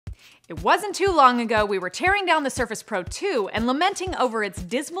It wasn't too long ago we were tearing down the Surface Pro 2 and lamenting over its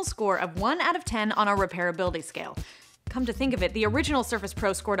dismal score of 1 out of 10 on our repairability scale. Come to think of it, the original Surface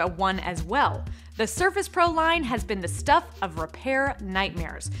Pro scored a 1 as well. The Surface Pro line has been the stuff of repair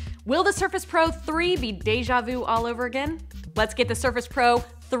nightmares. Will the Surface Pro 3 be deja vu all over again? Let's get the Surface Pro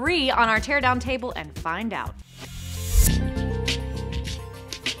 3 on our teardown table and find out.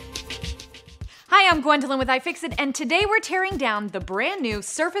 Hi, I'm Gwendolyn with iFixit, and today we're tearing down the brand new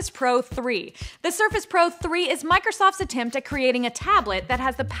Surface Pro 3. The Surface Pro 3 is Microsoft's attempt at creating a tablet that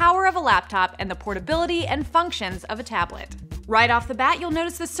has the power of a laptop and the portability and functions of a tablet. Right off the bat, you'll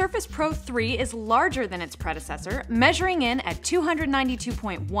notice the Surface Pro 3 is larger than its predecessor, measuring in at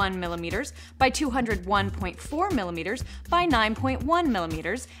 292.1 millimeters by 201.4 millimeters by 9.1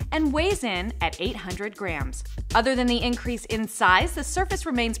 millimeters, and weighs in at 800 grams. Other than the increase in size, the Surface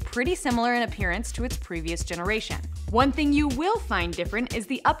remains pretty similar in appearance to its previous generation. One thing you will find different is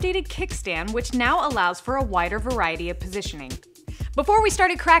the updated kickstand, which now allows for a wider variety of positioning. Before we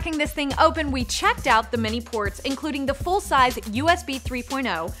started cracking this thing open, we checked out the mini ports, including the full-size USB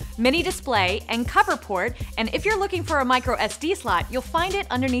 3.0, mini display, and cover port, and if you're looking for a micro SD slot, you'll find it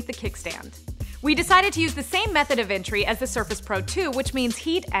underneath the kickstand. We decided to use the same method of entry as the Surface Pro 2, which means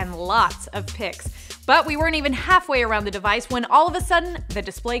heat and lots of picks. But we weren't even halfway around the device when all of a sudden, the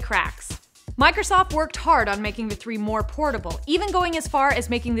display cracks. Microsoft worked hard on making the 3 more portable, even going as far as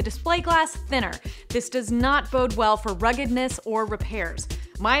making the display glass thinner. This does not bode well for ruggedness or repairs.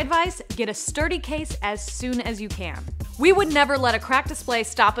 My advice, get a sturdy case as soon as you can. We would never let a cracked display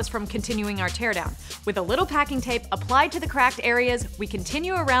stop us from continuing our teardown. With a little packing tape applied to the cracked areas, we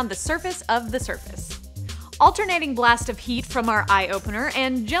continue around the surface of the Surface. Alternating blast of heat from our iOpener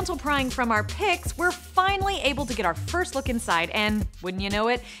and gentle prying from our picks, we're finally able to get our first look inside, and wouldn't you know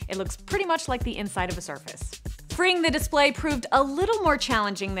it, it looks pretty much like the inside of a Surface. Freeing the display proved a little more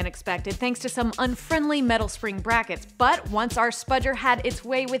challenging than expected thanks to some unfriendly metal spring brackets, but once our spudger had its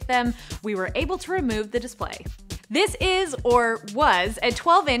way with them, we were able to remove the display. This is, or was, a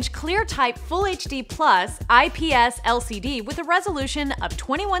 12-inch clear-type Full HD Plus IPS LCD with a resolution of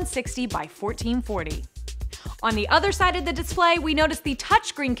 2160 by 1440. On the other side of the display, we notice the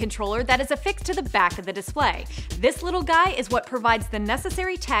touchscreen controller that is affixed to the back of the display. This little guy is what provides the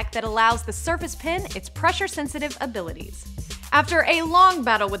necessary tech that allows the Surface Pen its pressure-sensitive abilities. After a long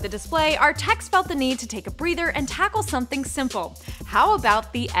battle with the display, our techs felt the need to take a breather and tackle something simple. How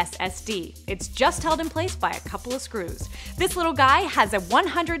about the SSD? It's just held in place by a couple of screws. This little guy has a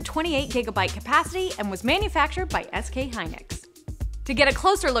 128GB capacity and was manufactured by SK Hynix. To get a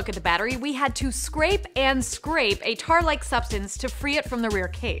closer look at the battery, we had to scrape and scrape a tar-like substance to free it from the rear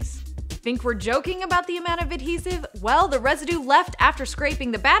case. Think we're joking about the amount of adhesive? Well, the residue left after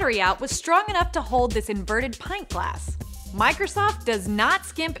scraping the battery out was strong enough to hold this inverted pint glass. Microsoft does not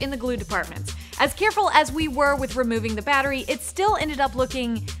skimp in the glue departments. As careful as we were with removing the battery, it still ended up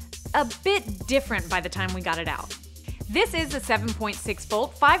looking a bit different by the time we got it out. This is a 7.6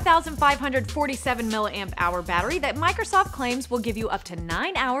 volt, 5,547 milliamp hour battery that Microsoft claims will give you up to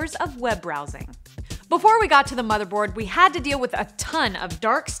 9 hours of web browsing. Before we got to the motherboard, we had to deal with a ton of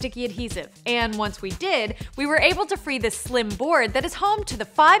dark, sticky adhesive. And once we did, we were able to free this slim board that is home to the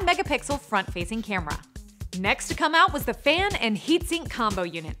 5-megapixel front-facing camera. Next to come out was the fan and heatsink combo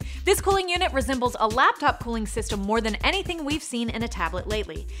unit. This cooling unit resembles a laptop cooling system more than anything we've seen in a tablet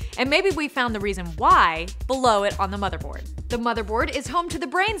lately. And maybe we found the reason why below it on the motherboard. The motherboard is home to the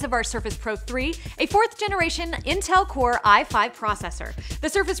brains of our Surface Pro 3, a 4th generation Intel Core i5 processor. The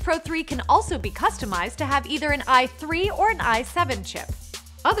Surface Pro 3 can also be customized to have either an i3 or an i7 chip.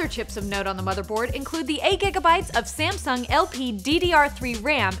 Other chips of note on the motherboard include the 8GB of Samsung LPDDR3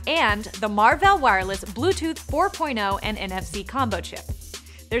 RAM and the Marvell Wireless Bluetooth 4.0 and NFC combo chip.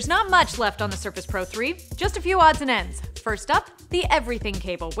 There's not much left on the Surface Pro 3, just a few odds and ends. First up, the everything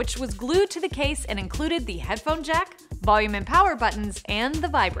cable, which was glued to the case and included the headphone jack, volume and power buttons, and the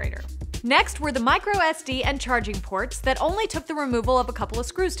vibrator. Next were the micro SD and charging ports that only took the removal of a couple of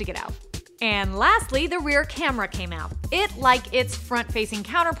screws to get out. And lastly, the rear camera came out. It, like its front-facing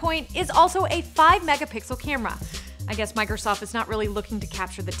counterpoint, is also a 5-megapixel camera. I guess Microsoft is not really looking to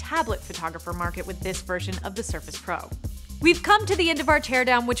capture the tablet photographer market with this version of the Surface Pro. We've come to the end of our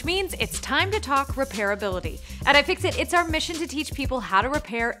teardown, which means it's time to talk repairability. At iFixit, it's our mission to teach people how to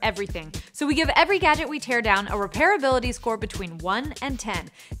repair everything. So we give every gadget we tear down a repairability score between 1 and 10,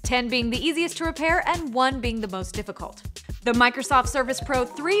 10 being the easiest to repair and 1 being the most difficult. The Microsoft Surface Pro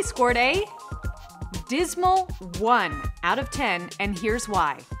 3 scored a dismal 1 out of 10, and here's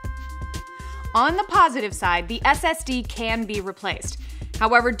why. On the positive side, the SSD can be replaced.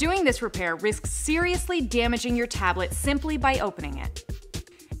 However, doing this repair risks seriously damaging your tablet simply by opening it.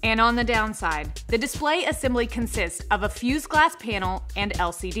 And on the downside, the display assembly consists of a fused glass panel and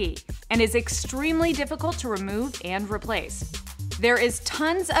LCD, and is extremely difficult to remove and replace. There is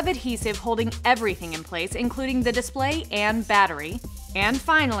tons of adhesive holding everything in place, including the display and battery. And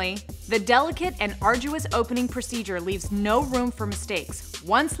finally, the delicate and arduous opening procedure leaves no room for mistakes.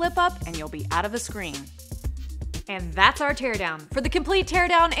 One slip up and you'll be out of the screen. And that's our teardown. For the complete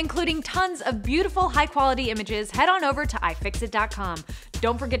teardown, including tons of beautiful high-quality images, head on over to iFixit.com.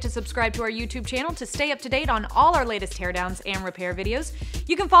 Don't forget to subscribe to our YouTube channel to stay up to date on all our latest teardowns and repair videos.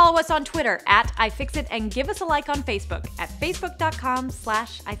 You can follow us on Twitter @iFixit and give us a like on Facebook at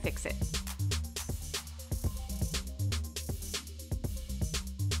facebook.com/iFixit.